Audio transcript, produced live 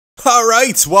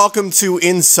Alright, welcome to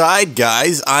Inside,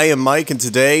 guys. I am Mike, and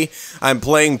today I'm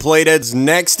playing Playdead's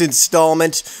next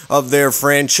installment of their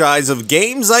franchise of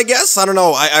games, I guess? I don't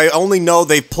know. I only know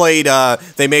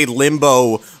they made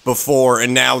Limbo before,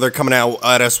 and now they're coming out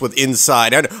at us with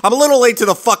Inside. I'm a little late to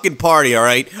the fucking party,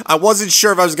 alright? I wasn't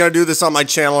sure if I was gonna do this on my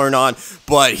channel or not,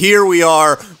 but here we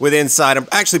are with Inside. I'm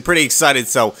actually pretty excited,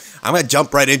 so I'm gonna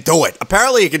jump right into it.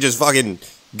 Apparently, you can just fucking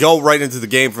go right into the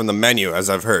game from the menu, as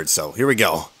I've heard, so here we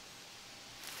go.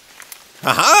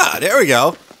 Aha! There we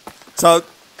go. So,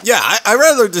 yeah, I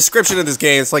read the description of this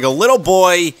game. It's like a little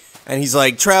boy, and he's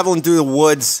like traveling through the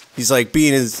woods. He's like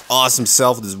being his awesome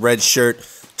self with his red shirt,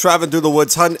 traveling through the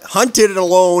woods, hunted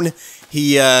alone.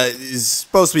 He is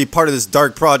supposed to be part of this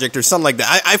dark project or something like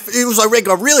that. It was a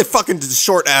really fucking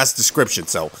short ass description,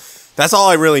 so that's all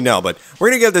I really know. But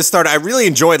we're gonna get this started. I really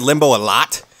enjoyed Limbo a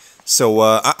lot, so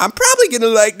I'm probably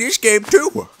gonna like this game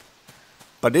too.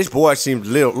 But this boy seems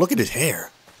little. Look at his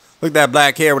hair. Look at that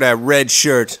black hair with that red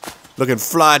shirt. Looking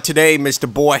fly today, Mr.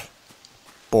 Boy.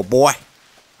 Boy.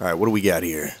 Alright, what do we got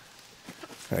here?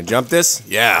 Can I jump this?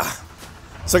 Yeah.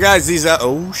 So guys, these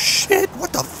oh shit,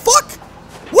 what the fuck?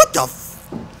 What the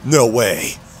no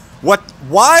way. What?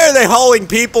 Why are they hauling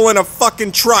people in a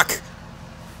fucking truck?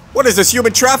 What is this,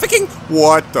 human trafficking?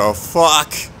 What the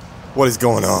fuck? What is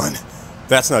going on?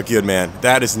 That's not good, man.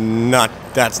 That's not,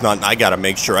 I gotta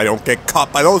make sure I don't get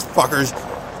caught by those fuckers.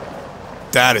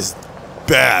 That is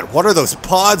bad. What are those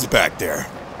pods back there?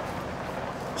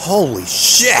 Holy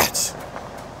shit.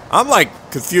 I'm like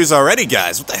confused already,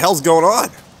 guys. What the hell's going on?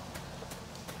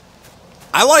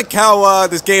 I like how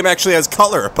this game actually has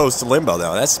color opposed to Limbo,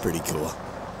 though. That's pretty cool.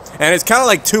 And it's kind of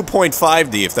like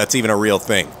 2.5D, if that's even a real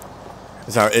thing.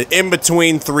 It's in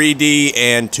between 3D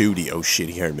and 2D. Oh shit,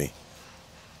 he heard me.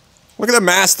 Look at the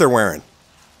mask they're wearing.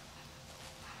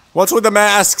 What's with the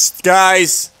masks,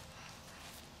 guys?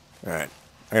 Alright.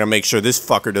 I gotta make sure this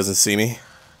fucker doesn't see me.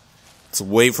 Let's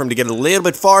wait for him to get a little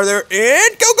bit farther.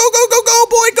 And go, go, go, go, go,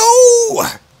 boy, go!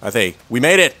 I think we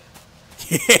made it.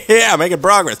 Yeah, making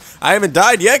progress. I haven't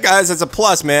died yet, guys. That's a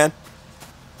plus, man.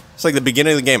 It's like the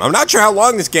beginning of the game. I'm not sure how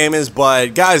long this game is,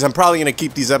 but guys, I'm probably gonna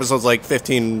keep these episodes like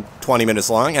 15, 20 minutes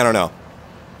long. I don't know.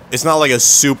 It's not like a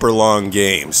super long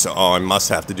game, so I must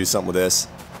have to do something with this.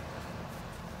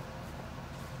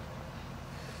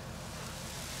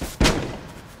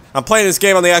 I'm playing this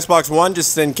game on the Xbox One,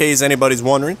 just in case anybody's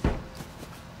wondering.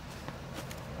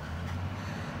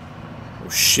 Oh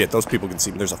shit, those people can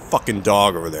see me. There's a fucking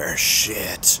dog over there.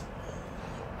 Shit.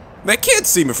 They can't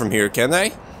see me from here, can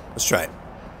they? Let's try it.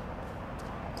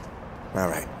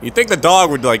 Alright. You'd think the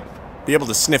dog would, like, be able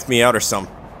to sniff me out or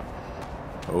something.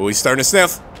 Oh, he's starting to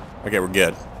sniff. Okay, we're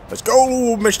good. Let's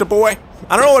go, Mr. Boy.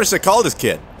 I don't know what I should call this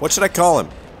kid. What should I call him?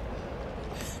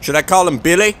 Should I call him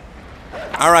Billy?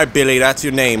 Alright, Billy, that's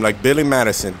your name, like Billy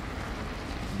Madison.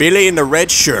 Billy in the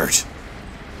red shirt.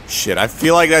 Shit, I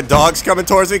feel like that dog's coming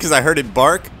towards me because I heard it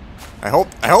bark. I hope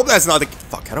that's not the...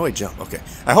 Fuck, how do I jump? Okay.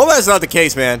 I hope that's not the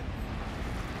case, man.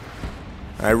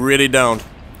 I really don't.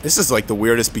 This is like the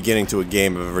weirdest beginning to a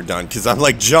game I've ever done because I'm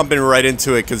like jumping right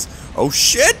into it because... Oh,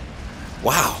 shit!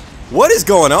 Wow. What is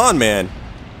going on, man?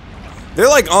 They're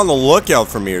like on the lookout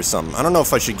for me or something. I don't know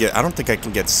if I should get... I don't think I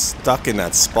can get stuck in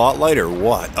that spotlight or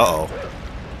what. Uh-oh.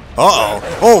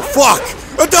 Uh-oh. Oh, fuck!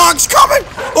 The dog's coming!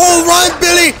 Oh, run,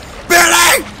 Billy!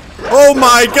 Billy! Oh,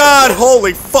 my God!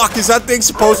 Holy fuck, is that thing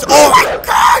supposed to... Oh, my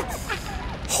God!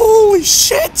 Holy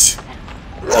shit!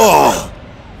 Oh!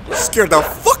 Scared the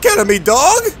fuck out of me,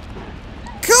 dog!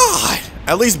 God!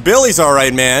 At least Billy's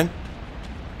alright, man.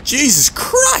 Jesus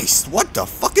Christ! What the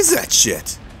fuck is that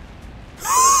shit?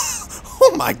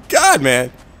 Oh my God,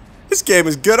 man. This game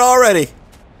is good already.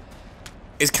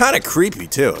 It's kind of creepy,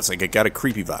 too. It's like it got a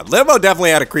creepy vibe. Limbo definitely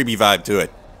had a creepy vibe to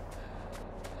it.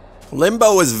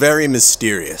 Limbo is very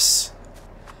mysterious.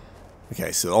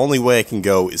 Okay, so the only way I can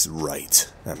go is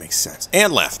right. That makes sense.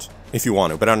 And left, if you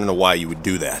want to, but I don't know why you would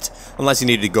do that. Unless you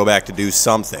needed to go back to do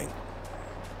something.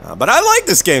 But I like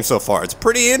this game so far. It's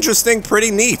pretty interesting,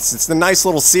 pretty neat. It's the nice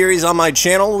little series on my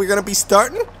channel we're gonna be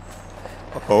starting.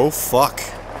 Oh, fuck.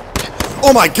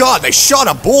 Oh my God, they shot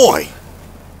a boy!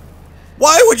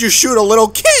 Why would you shoot a little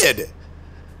kid?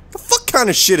 The fuck kind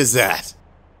of shit is that?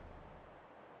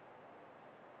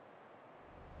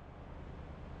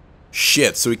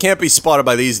 Shit, so we can't be spotted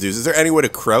by these dudes. Is there any way to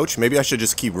crouch? Maybe I should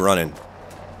just keep running.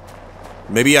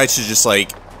 Maybe I should just,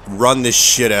 like, run this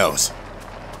shit out.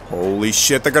 Holy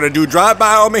shit, they're gonna do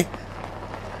drive-by on me!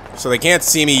 So they can't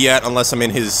see me yet unless I'm in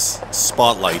his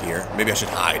spotlight here. Maybe I should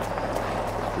hide.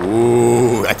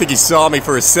 Ooh, I think he saw me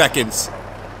for a second.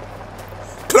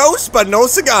 Close but no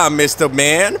cigar, Mr.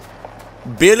 Man.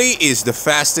 Billy is the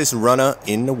fastest runner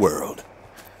in the world.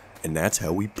 And that's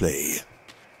how we play.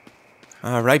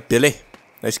 Alright, Billy.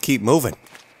 Let's keep moving.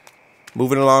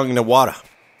 Moving along in the water.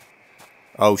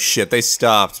 Oh shit, they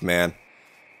stopped, man.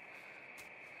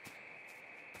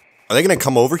 Are they gonna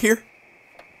come over here?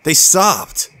 They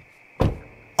stopped.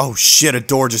 Oh shit, a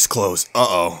door just closed.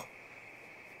 Uh-oh.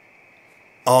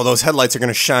 Oh, those headlights are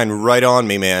gonna shine right on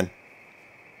me, man.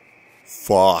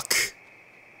 Fuck.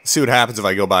 Let's see what happens if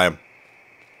I go by him.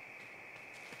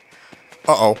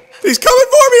 Uh-oh. He's coming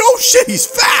for me! Oh shit, he's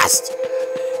fast!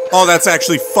 Oh, that's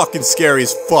actually fucking scary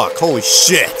as fuck. Holy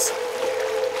shit.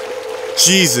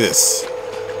 Jesus.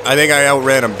 I think I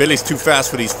outran him. Billy's too fast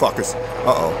for these fuckers.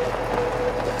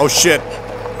 Uh-oh. Oh shit.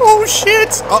 Oh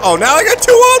shit! Uh-oh, now I got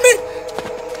two on me!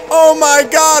 Oh my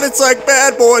god, it's like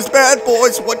bad boys,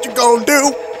 what you gonna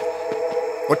do?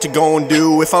 What you gonna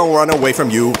do if I run away from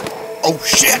you? Oh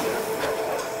shit!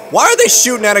 Why are they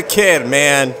shooting at a kid,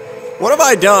 man? What have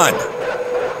I done?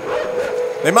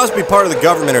 They must be part of the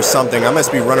government or something. I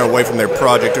must be running away from their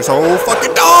project or so. Oh,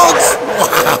 fucking dogs!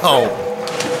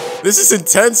 Wow! This is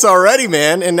intense already,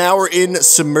 man, and now we're in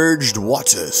submerged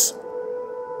waters.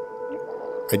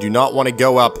 I do not want to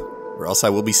go up, or else I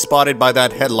will be spotted by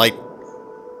that headlight.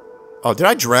 Oh, did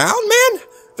I drown, man?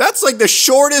 That's like the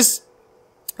shortest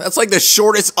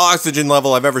oxygen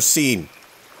level I've ever seen.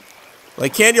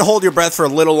 Like, can't you hold your breath for a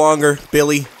little longer,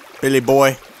 Billy? Billy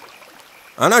boy?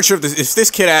 I'm not sure if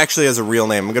this kid actually has a real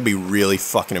name. I'm gonna be really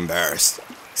fucking embarrassed.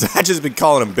 Because I've just been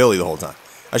calling him Billy the whole time.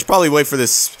 I should probably wait for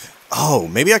this. Oh,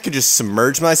 maybe I could just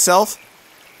submerge myself?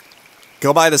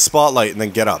 Go by the spotlight and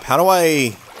then get up. How do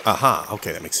I... Aha,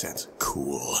 okay, that makes sense.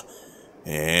 Cool.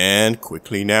 And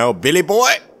quickly now, Billy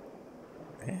boy.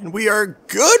 And we are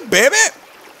good, baby.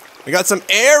 We got some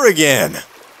air again.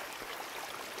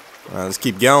 Alright, let's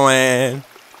keep going.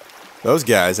 Those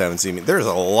guys haven't seen me. There's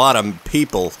a lot of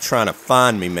people trying to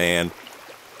find me, man.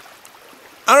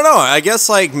 I don't know, I guess,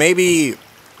 like, maybe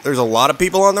there's a lot of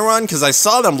people on the run, because I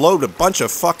saw them load a bunch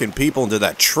of fucking people into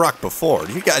that truck before.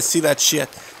 Did you guys see that shit?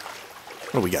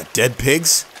 What do we got, dead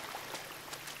pigs?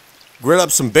 Grill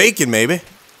up some bacon, maybe.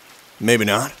 Maybe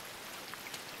not.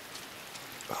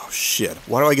 Oh, shit.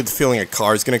 Why do I get the feeling a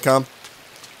car's gonna come?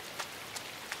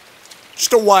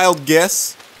 Just a wild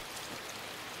guess.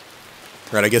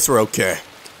 Right, I guess we're okay.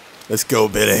 Let's go,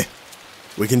 Billy.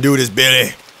 We can do this,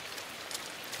 Billy.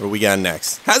 What do we got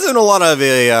next? Hasn't been a lot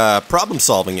of problem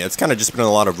solving yet. It's kind of just been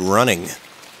a lot of running.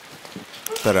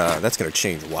 But that's gonna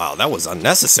change. Wow, that was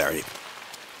unnecessary.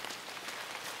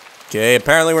 Okay,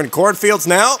 apparently we're in cornfields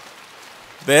now.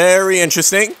 Very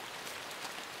interesting.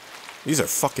 These are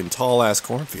fucking tall-ass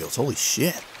cornfields. Holy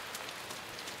shit.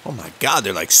 Oh my god,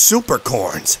 they're like super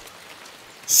corns.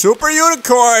 Super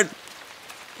unicorn!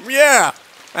 Yeah!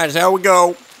 That's how we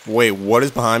go. Wait, what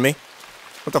is behind me?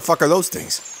 What the fuck are those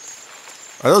things?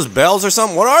 Are those bells or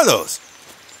something? What are those?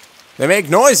 They make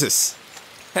noises.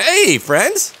 Hey,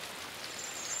 friends!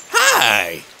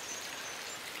 Hi!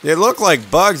 They look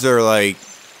like bugs or like...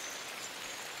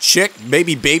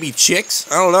 baby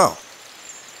chicks? I don't know.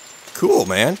 Cool,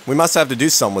 man. We must have to do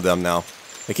something with them now.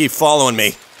 They keep following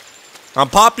me. I'm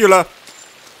popular.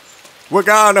 We're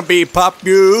gonna be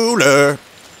popular.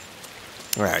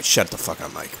 Alright, shut the fuck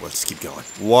up, Mike. Let's keep going.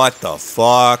 What the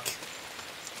fuck?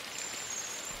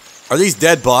 Are these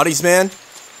dead bodies, man?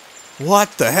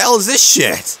 What the hell is this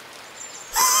shit?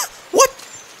 What?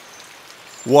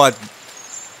 What?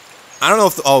 I don't know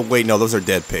if... oh, wait, no, those are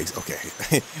dead pigs. Okay.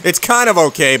 It's kind of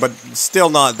okay, but still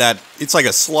not that... It's like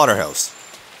a slaughterhouse,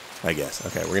 I guess.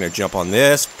 Okay, we're gonna jump on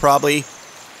this, probably.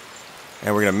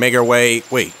 And we're gonna make our way...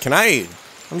 Wait, can I...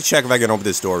 Let me check if I can open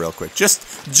this door real quick. Just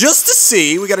to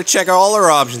see. We gotta check all our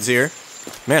options here.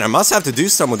 Man, I must have to do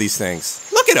some of these things.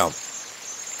 Look at them.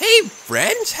 Hey,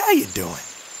 friends. How you doing?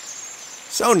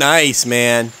 So nice,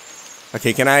 man.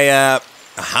 Okay, can I,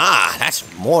 aha, that's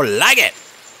more like it.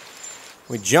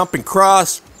 We jump and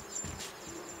cross.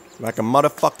 Like a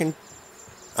motherfucking...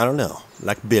 I don't know.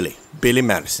 Like Billy. Billy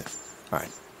Madison. Alright.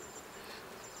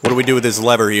 What do we do with this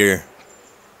lever here?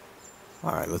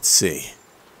 Alright, let's see.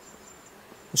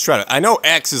 Let's try to... I know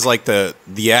X is like the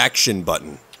action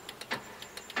button.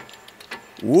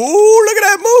 Ooh, look at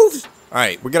that move!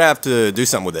 Alright, we're gonna have to do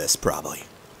something with this, probably.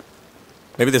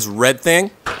 Maybe this red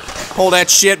thing? Pull that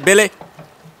shit, Billy!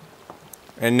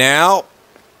 And now...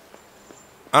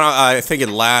 I think it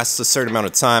lasts a certain amount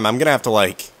of time. I'm gonna have to,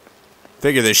 like,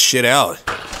 figure this shit out.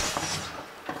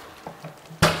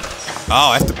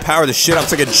 Oh, I have to power this shit up.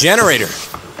 It's like a generator.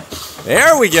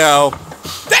 There we go!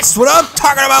 That's what I'm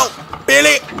talking about!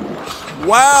 Billy!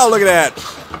 Wow, look at that.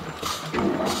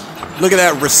 Look at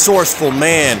that resourceful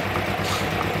man.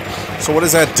 So So what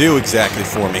does that do exactly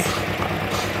for me?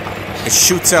 It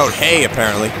shoots out hay,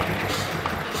 apparently.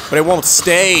 But it won't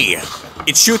stay.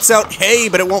 It shoots out hay,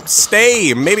 but it won't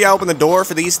stay. Maybe I open the door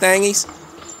for these thingies,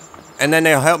 and then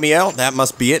they'll help me out. That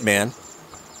must be it, man.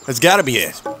 That's gotta be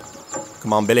it.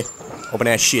 Come on, Billy. Open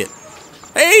that shit.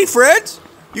 Hey, friends!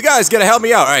 You guys gotta help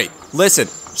me out. Alright, listen.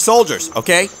 Soldiers,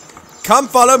 okay? Come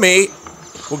follow me.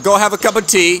 We'll go have a cup of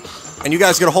tea, and you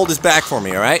guys gotta hold this back for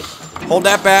me, alright? Hold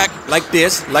that back like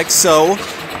this, like so.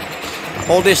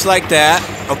 Hold this like that,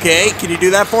 okay? Can you do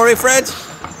that for me, friends?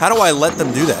 How do I let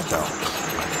them do that, though?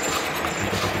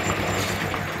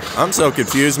 I'm so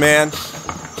confused, man.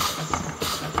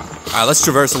 Alright, let's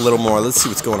traverse a little more. Let's see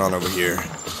what's going on over here.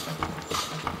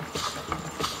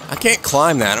 I can't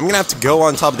climb that. I'm gonna have to go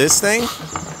on top of this thing,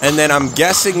 and then I'm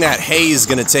guessing that hay is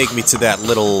gonna take me to that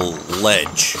little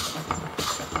ledge.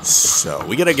 So,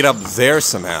 we gotta get up there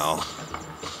somehow.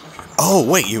 Oh,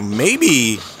 wait, you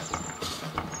maybe...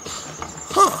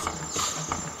 Huh.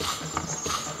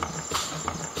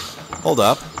 Hold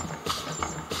up.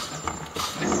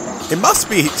 It must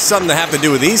be something to have to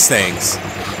do with these things.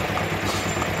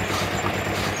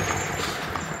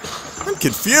 I'm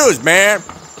confused, man.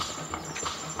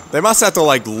 They must have to,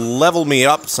 like, level me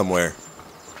up somewhere.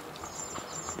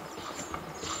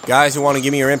 Guys who want to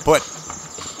give me your input,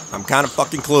 I'm kind of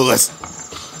fucking clueless.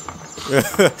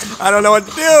 I don't know what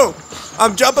to do.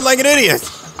 I'm jumping like an idiot.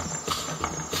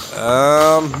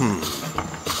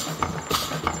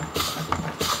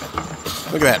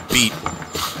 Look at that beat.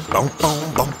 Boom,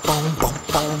 boom, boom, boom, boom,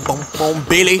 boom, boom, boom.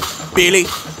 Billy, Billy,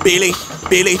 Billy,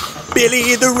 Billy,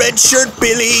 Billy, the red shirt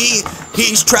Billy.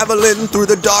 He's traveling through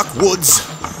the dark woods,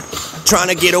 trying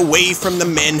to get away from the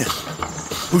men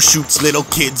who shoots little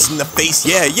kids in the face.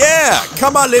 Yeah, yeah.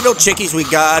 Come on, little chickies, we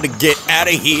gotta get out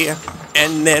of here,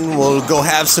 and then we'll go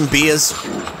have some beers.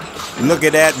 Look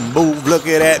at that move, look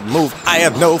at that move. I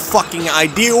have no fucking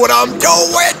idea what I'm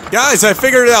doing. Guys, I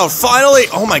figured it out, finally.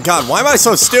 Oh my god, why am I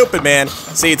so stupid, man?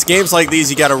 See, it's games like these,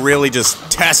 you gotta really just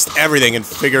test everything and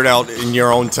figure it out in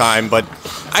your own time, but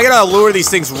I gotta lure these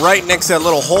things right next to that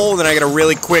little hole, and then I gotta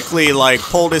really quickly, like,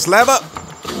 pull this lever,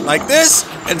 like this,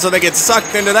 and so they get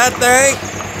sucked into that thing,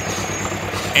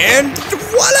 and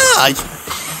voila!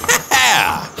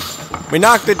 We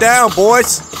knocked it down,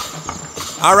 boys.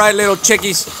 Alright, little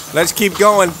chickies, let's keep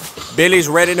going. Billy's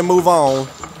ready to move on.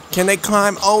 Can they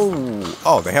climb?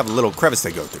 Oh, they have a little crevice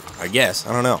they go through, I guess.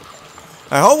 I don't know.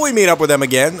 I hope we meet up with them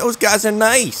again. Those guys are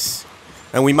nice.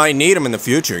 And we might need them in the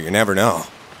future, you never know.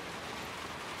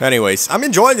 Anyways, I'm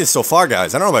enjoying this so far,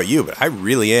 guys. I don't know about you, but I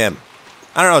really am.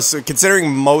 I don't know, so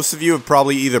considering most of you have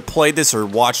probably either played this or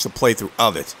watched the playthrough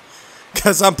of it.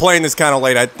 Because I'm playing this kind of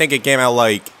late. I think it came out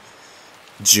like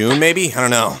June, maybe? I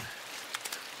don't know.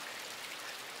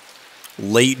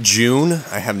 Late June?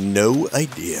 I have no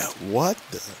idea. What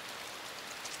the...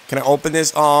 Can I open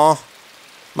this? Aw,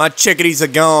 my chickadees are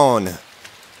gone.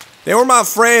 They were my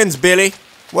friends, Billy.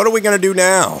 What are we gonna do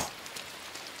now?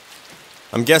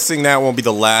 I'm guessing that won't be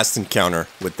the last encounter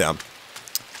with them.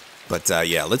 But,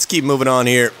 yeah, let's keep moving on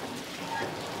here.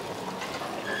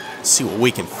 See what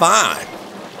we can find.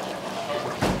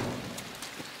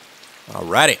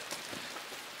 Alrighty.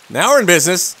 Now we're in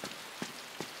business.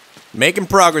 Making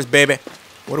progress, baby.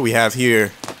 What do we have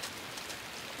here?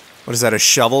 What is that, a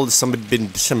shovel? Has somebody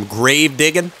been some grave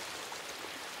digging?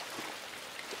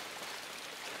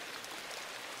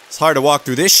 It's hard to walk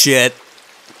through this shit.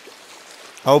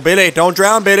 Oh, Billy, don't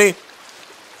drown, Billy.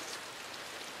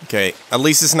 Okay, at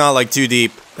least it's not like too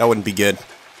deep. That wouldn't be good.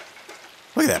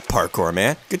 Look at that parkour,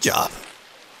 man. Good job.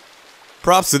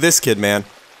 Props to this kid, man.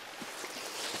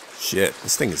 Shit,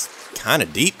 this thing is kind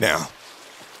of deep now.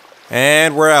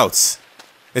 And we're out.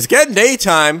 It's getting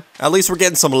daytime. At least we're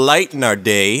getting some light in our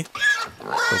day.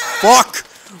 The fuck?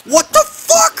 What the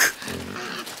fuck?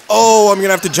 Oh, I'm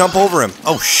gonna have to jump over him.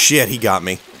 Oh shit, he got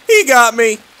me. He got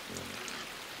me.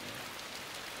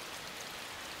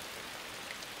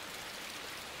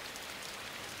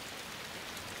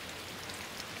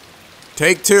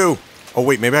 Take two. Oh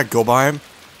wait, maybe I go by him?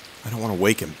 I don't want to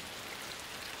wake him.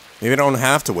 Maybe I don't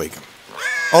have to wake him.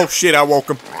 Oh shit, I woke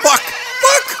him. Fuck!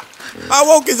 Fuck! I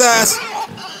woke his ass.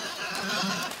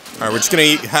 Alright, we're just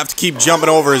gonna have to keep jumping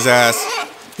over his ass.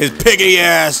 His piggy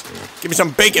ass. Give me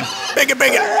some bacon. Bacon,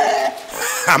 bacon.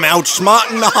 I'm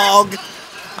outsmarting the hog.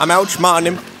 I'm outsmarting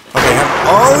him. Okay.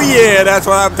 Oh yeah, that's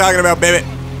what I'm talking about, baby.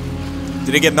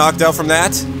 Did he get knocked out from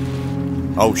that?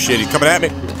 Oh shit, he's coming at me.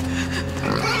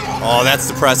 Oh, that's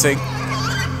depressing.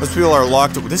 Those people are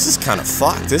locked up. This is kind of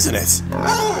fucked, isn't it?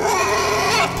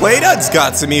 Playdead's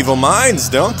got some evil minds,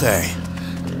 don't they?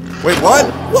 Wait, what?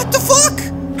 What the fuck?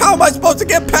 How am I supposed to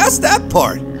get past that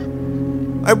part?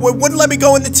 Wouldn't let me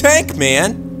go in the tank,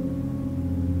 man.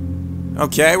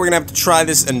 Okay, we're gonna have to try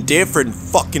this a different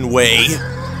fucking way.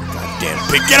 Goddamn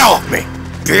pig, get off me,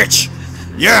 bitch!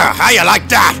 Yeah, how you like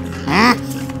that?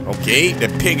 Hmm? Okay, the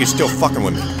pig is still fucking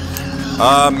with me.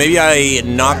 Maybe I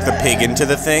knock the pig into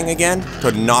the thing again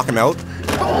to knock him out.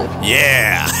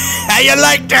 Yeah, how you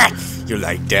like that? You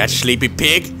like that, sleepy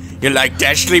pig? You like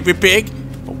that, sleepy pig?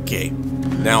 Okay,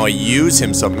 now I use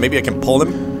him, so maybe I can pull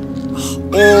him.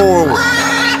 Oh,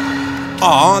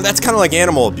 aw, that's kind of like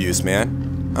animal abuse,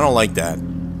 man. I don't like that.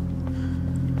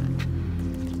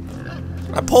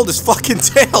 I pulled his fucking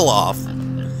tail off.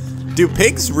 Do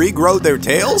pigs regrow their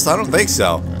tails? I don't think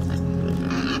so.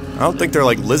 I don't think they're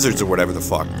like lizards or whatever the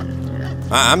fuck.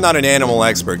 I'm not an animal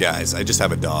expert, guys. I just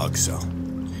have a dog, so...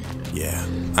 yeah.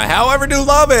 I, however, do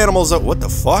love animals. What the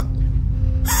fuck?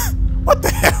 What the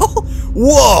hell?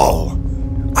 Whoa!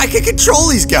 I can control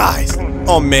these guys!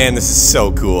 Oh man, this is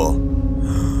so cool.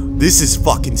 This is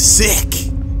fucking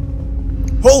sick!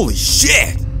 Holy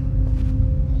shit!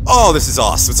 Oh, this is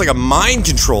awesome. It's like a mind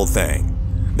control thing.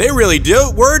 They really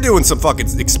do. We're doing some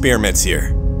fucking experiments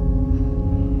here.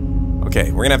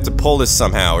 Okay, we're gonna have to pull this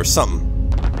somehow or something.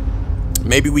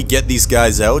 Maybe we get these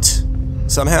guys out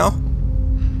somehow?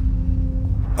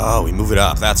 Oh, we move it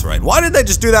up. That's right. Why did they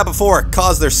just do that before?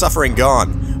 Cause their suffering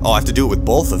gone. Oh, I have to do it with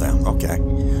both of them. Okay.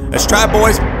 Let's try it,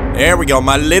 boys. There we go.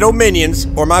 My little minions,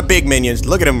 or my big minions.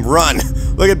 Look at him run.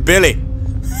 Look at Billy.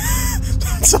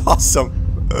 That's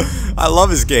awesome. I love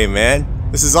this game, man.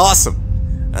 This is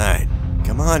awesome. Alright.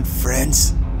 Come on,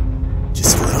 friends.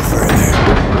 Just a little further.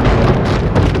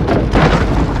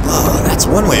 Oh, that's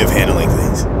one way of handling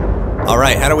things.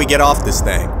 Alright, how do we get off this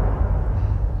thing?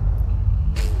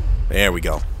 There we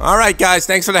go. Alright, guys,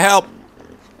 thanks for the help.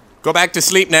 Go back to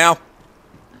sleep now.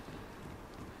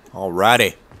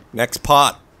 Alrighty. Next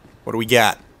pot. What do we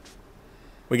got?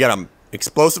 We got an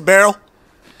explosive barrel,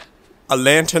 a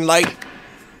lantern light,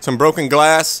 some broken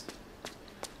glass,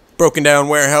 broken down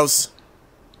warehouse.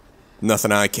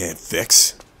 Nothing I can't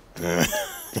fix.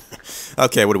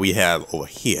 Okay, what do we have over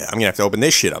here? I'm gonna have to open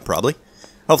this shit up, probably.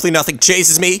 Hopefully nothing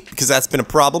chases me, because that's been a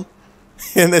problem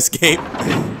in this game.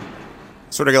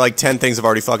 Sort of like 10 things have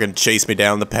already fucking chased me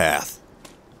down the path.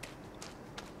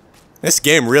 This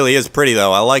game really is pretty,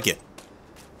 though. I like it.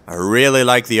 I really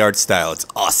like the art style. It's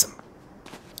awesome.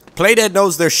 Playdead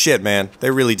knows their shit, man.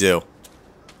 They really do.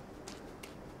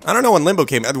 I don't know when Limbo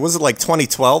came out. Was it like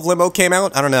 2012 Limbo came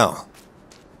out? I don't know.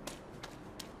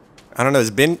 I don't know.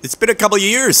 It's been a couple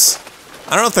years.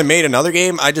 I don't know if they made another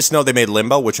game. I just know they made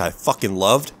Limbo, which I fucking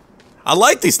loved. I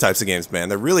like these types of games, man.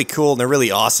 They're really cool and they're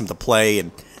really awesome to play,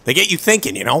 and they get you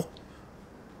thinking, you know?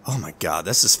 Oh my god,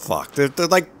 this is fucked. They're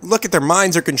like, look at their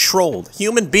minds are controlled.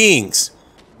 Human beings.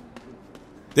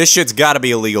 This shit's gotta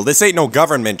be illegal. This ain't no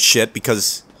government shit,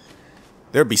 because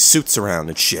there'd be suits around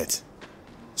and shit.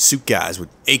 Suit guys with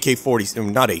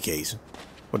AK-40s, not AKs.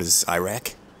 What is this,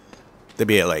 Iraq? They'd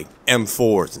be at like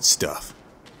M4s and stuff.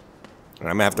 And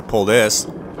I'm gonna have to pull this.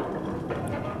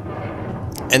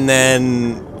 And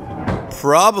then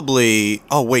probably,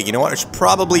 oh wait, you know what? I should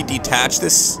probably detach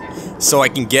this so I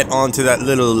can get onto that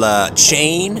little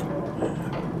chain.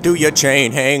 Do your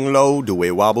chain hang low? Do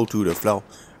it wobble to the floor?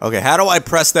 Okay, how do I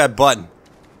press that button?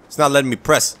 It's not letting me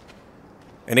press.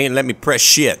 It ain't letting me press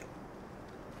shit.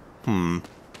 I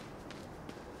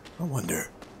wonder.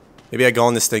 Maybe I go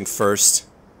on this thing first.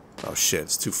 Oh shit,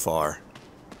 it's too far.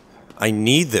 I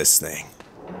need this thing.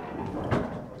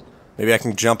 Maybe I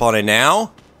can jump on it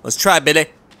now? Let's try, Billy.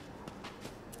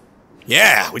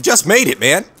 Yeah, we just made it,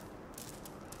 man.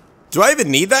 Do I even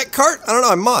need that cart? I don't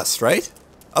know, I must, right?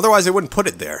 Otherwise I wouldn't put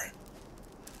it there.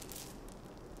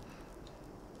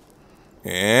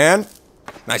 And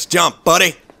nice jump,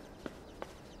 buddy.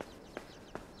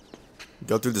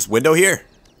 Go through this window here.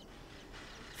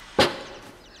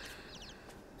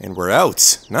 And we're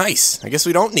out. Nice. I guess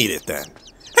we don't need it then.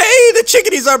 Hey, the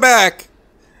chickadees are back.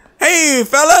 Hey,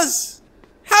 fellas.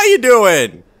 How you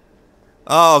doing?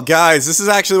 Oh, guys, this is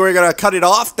actually where we're gonna cut it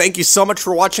off. Thank you so much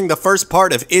for watching the first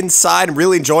part of Inside. I'm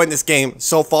really enjoying this game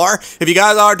so far. If you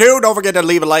guys are too, don't forget to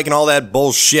leave a like and all that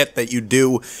bullshit that you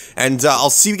do. And I'll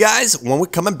see you guys when we're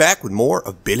coming back with more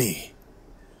of Billy.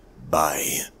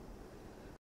 Bye.